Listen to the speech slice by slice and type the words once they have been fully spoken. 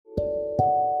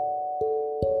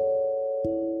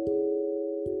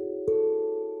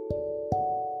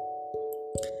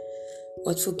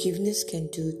What forgiveness can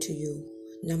do to you.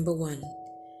 Number one,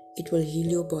 it will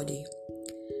heal your body.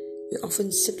 We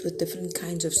often sit with different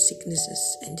kinds of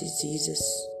sicknesses and diseases,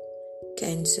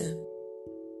 cancer,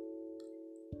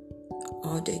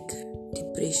 heartache,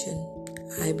 depression,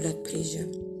 high blood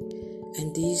pressure,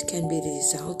 and these can be the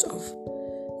result of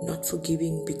not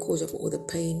forgiving because of all the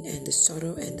pain and the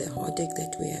sorrow and the heartache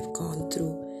that we have gone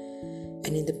through,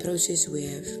 and in the process we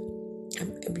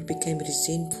became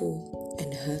resentful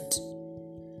and hurt.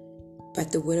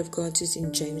 But the Word of God says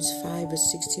in James 5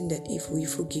 verse 16 that if we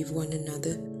forgive one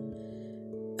another,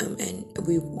 and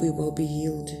we will be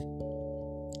healed.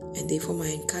 And therefore my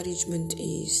encouragement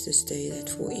is this day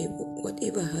that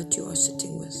whatever hurt you are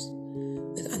sitting with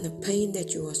the pain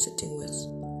that you are sitting with,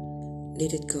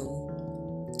 let it go,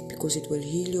 because it will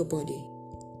heal your body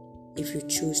if you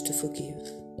choose to forgive.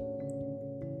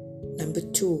 Number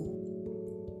two,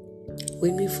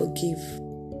 when we forgive,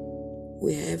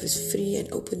 we have a free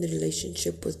and open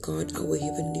relationship with God, our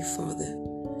Heavenly Father.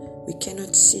 We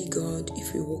cannot see God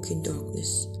if we walk in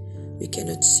darkness. We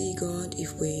cannot see God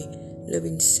if we live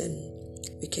in sin.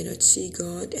 We cannot see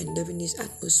God and live in His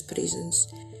utmost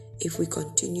presence if we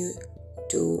continue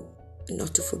to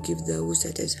not to forgive those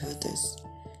that has hurt us.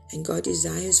 And God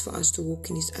desires for us to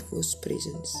walk in His utmost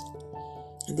presence.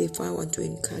 And therefore I want to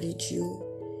encourage you.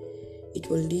 It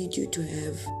will lead you to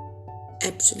have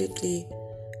absolutely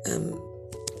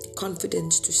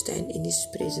confidence to stand in His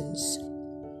presence.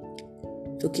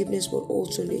 Forgiveness will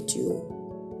also let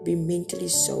you be mentally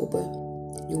sober.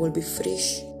 You will be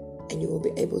fresh and you will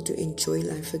be able to enjoy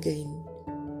life again.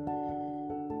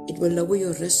 It will lower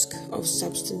your risk of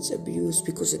substance abuse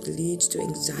because it leads to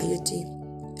anxiety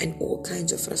and all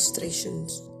kinds of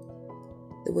frustrations.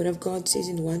 The Word of God says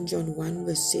in 1 John 1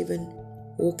 verse 7,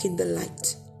 walk in the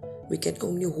light. We can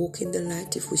only walk in the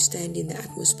light if we stand in the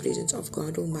utmost presence of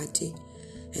God Almighty.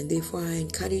 And therefore I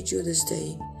encourage you this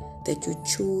day that you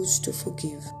choose to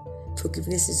forgive.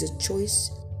 Forgiveness is a choice,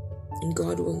 and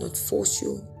God will not force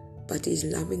you, but He is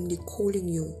lovingly calling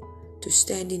you to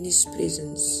stand in His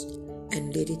presence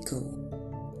and let it go.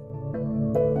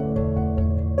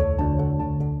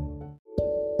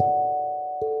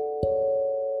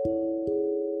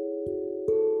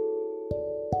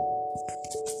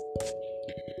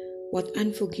 What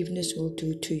unforgiveness will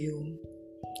do to you.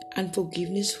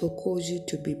 Unforgiveness will cause you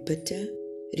to be bitter,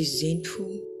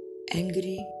 resentful,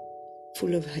 angry,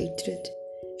 full of hatred,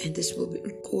 and this will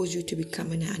cause you to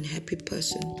become an unhappy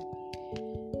person.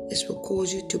 This will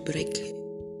cause you to break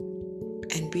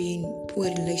and be in poor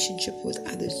relationship with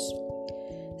others.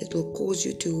 It will cause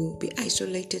you to be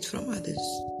isolated from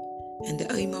others. And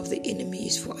the aim of the enemy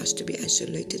is for us to be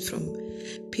isolated from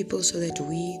people so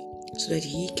that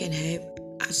he can have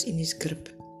us in his grip.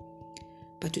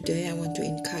 But today I want to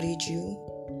encourage you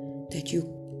that you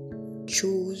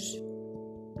choose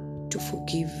to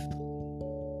forgive.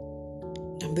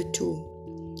 Number two,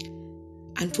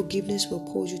 unforgiveness will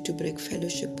cause you to break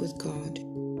fellowship with God.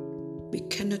 We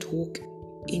cannot walk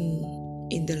in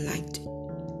the light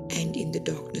and in the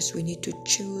darkness. We need to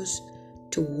choose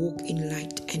to walk in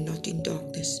light and not in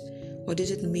darkness. What does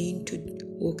it mean to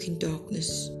walk in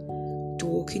darkness? To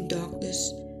walk in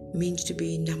darkness means to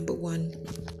be number one.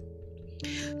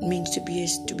 It means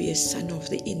to be a son of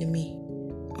the enemy,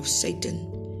 of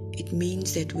Satan. It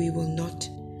means that we will not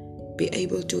be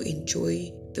able to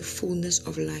enjoy the fullness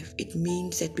of life. It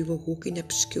means that we will walk in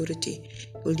obscurity.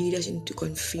 It will lead us into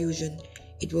confusion.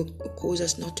 It will cause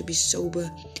us not to be sober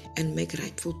and make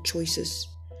rightful choices.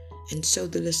 And so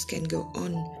the list can go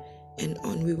on and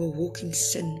on. We will walk in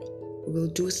sin. We will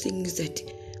do things that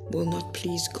will not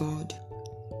please God.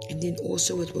 And then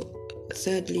also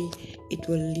thirdly, it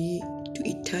will lead to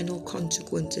eternal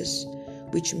consequences,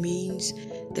 which means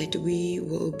that we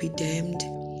will be damned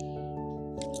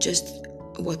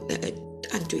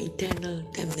unto eternal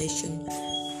damnation,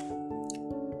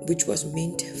 which was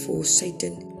meant for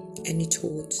Satan and its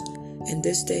hordes. And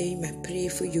this day my prayer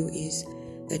for you is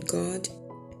that God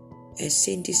has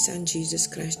sent His Son Jesus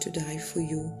Christ to die for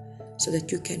you, so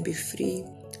that you can be free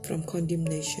from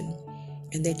condemnation,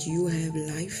 and that you have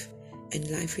life and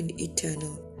life in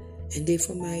eternal. And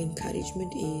therefore my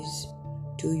encouragement is,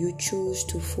 do you choose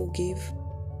to forgive,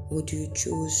 or do you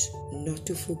choose not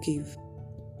to forgive?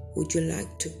 Would you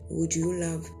love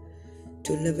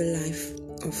to live a life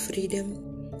of freedom,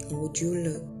 or would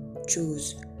you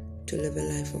choose to live a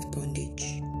life of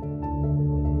bondage?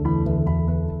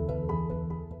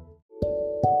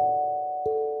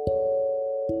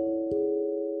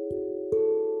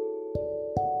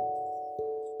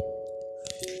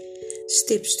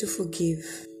 Steps to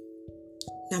forgive.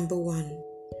 Number one,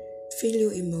 feel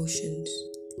your emotions.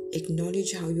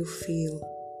 Acknowledge how you feel.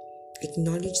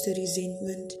 Acknowledge the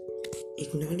resentment.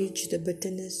 Acknowledge the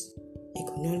bitterness.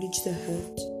 Acknowledge the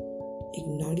hurt.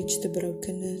 Acknowledge the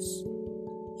brokenness.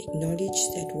 Acknowledge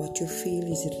that what you feel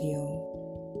is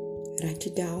real. Write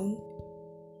it down.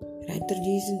 Write the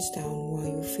reasons down why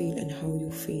you feel and how you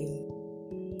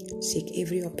feel. Seek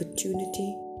every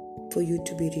opportunity for you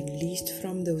to be released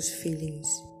from those feelings.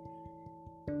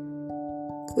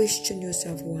 Question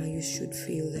yourself why you should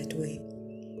feel that way.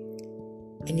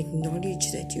 And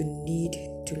acknowledge that you need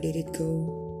to let it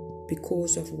go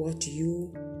because of what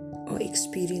you are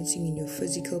experiencing in your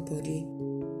physical body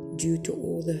due to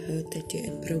all the hurt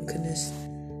and brokenness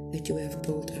that you have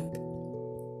built up.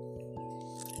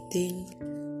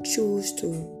 Then choose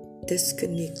to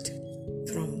disconnect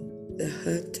from the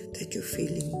hurt that you're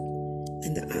feeling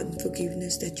and the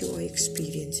unforgiveness that you are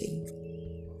experiencing.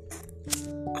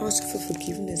 Ask for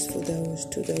forgiveness for those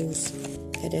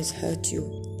that has hurt you.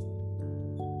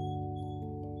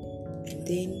 And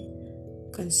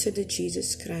then consider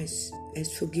Jesus Christ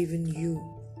has forgiven you.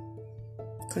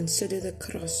 Consider the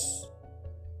cross,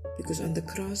 because on the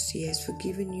cross He has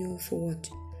forgiven you for what?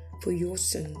 For your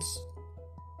sins.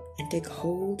 And take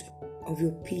hold of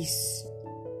your peace.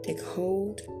 Take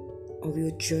hold of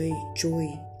your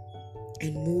joy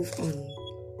and move on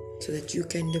so that you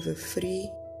can live a free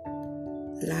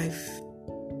life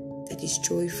that is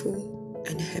joyful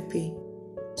and happy,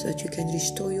 so that you can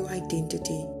restore your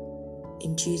identity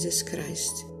in Jesus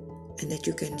Christ and that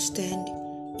you can stand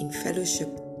in fellowship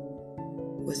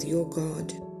with your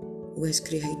God who has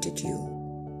created you.